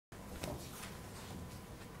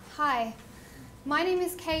Hi, my name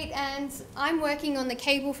is Kate and I'm working on the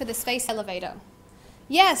cable for the space elevator.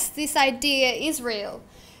 Yes, this idea is real.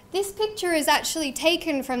 This picture is actually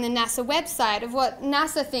taken from the NASA website of what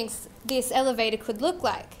NASA thinks this elevator could look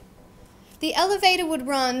like. The elevator would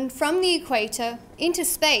run from the equator into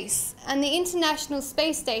space, and the International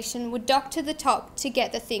Space Station would dock to the top to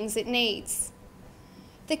get the things it needs.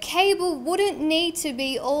 The cable wouldn't need to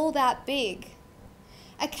be all that big.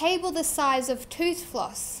 A cable the size of tooth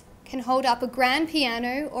floss can hold up a grand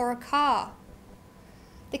piano or a car.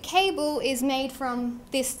 The cable is made from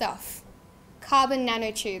this stuff, carbon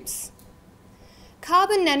nanotubes.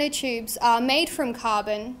 Carbon nanotubes are made from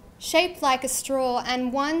carbon, shaped like a straw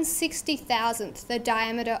and 1/60,000th the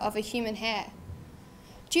diameter of a human hair.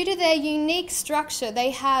 Due to their unique structure,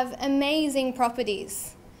 they have amazing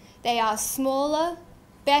properties. They are smaller,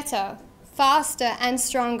 better, faster, and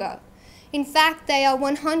stronger. In fact, they are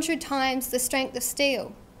 100 times the strength of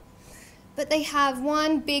steel. But they have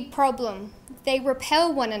one big problem. They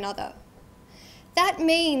repel one another. That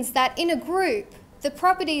means that in a group, the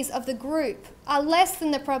properties of the group are less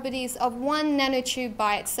than the properties of one nanotube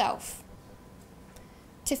by itself.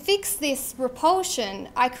 To fix this repulsion,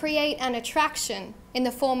 I create an attraction in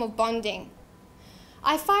the form of bonding.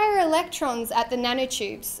 I fire electrons at the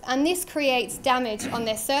nanotubes, and this creates damage on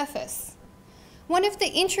their surface. One of the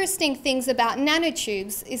interesting things about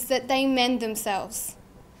nanotubes is that they mend themselves.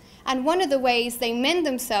 And one of the ways they mend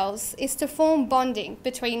themselves is to form bonding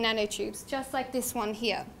between nanotubes, just like this one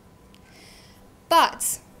here.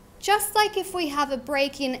 But just like if we have a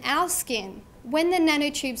break in our skin, when the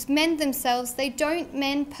nanotubes mend themselves, they don't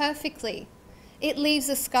mend perfectly. It leaves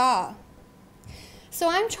a scar. So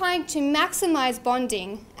I'm trying to maximize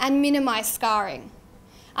bonding and minimize scarring.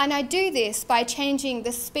 And I do this by changing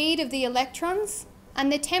the speed of the electrons and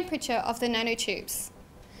the temperature of the nanotubes.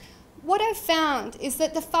 What I've found is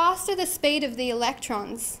that the faster the speed of the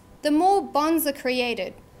electrons, the more bonds are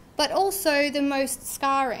created, but also the most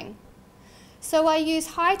scarring. So I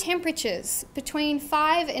use high temperatures between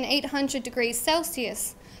 5 and 800 degrees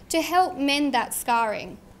Celsius to help mend that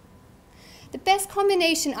scarring. The best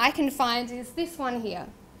combination I can find is this one here.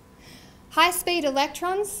 High-speed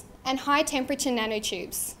electrons and high-temperature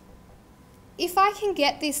nanotubes. If I can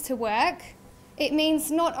get this to work, it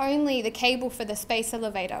means not only the cable for the space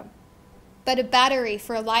elevator, but a battery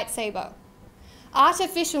for a lightsaber,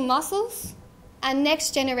 artificial muscles, and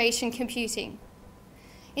next-generation computing.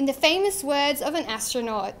 In the famous words of an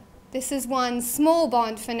astronaut, this is one small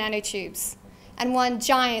bond for nanotubes and one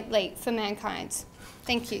giant leap for mankind.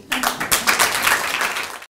 Thank you.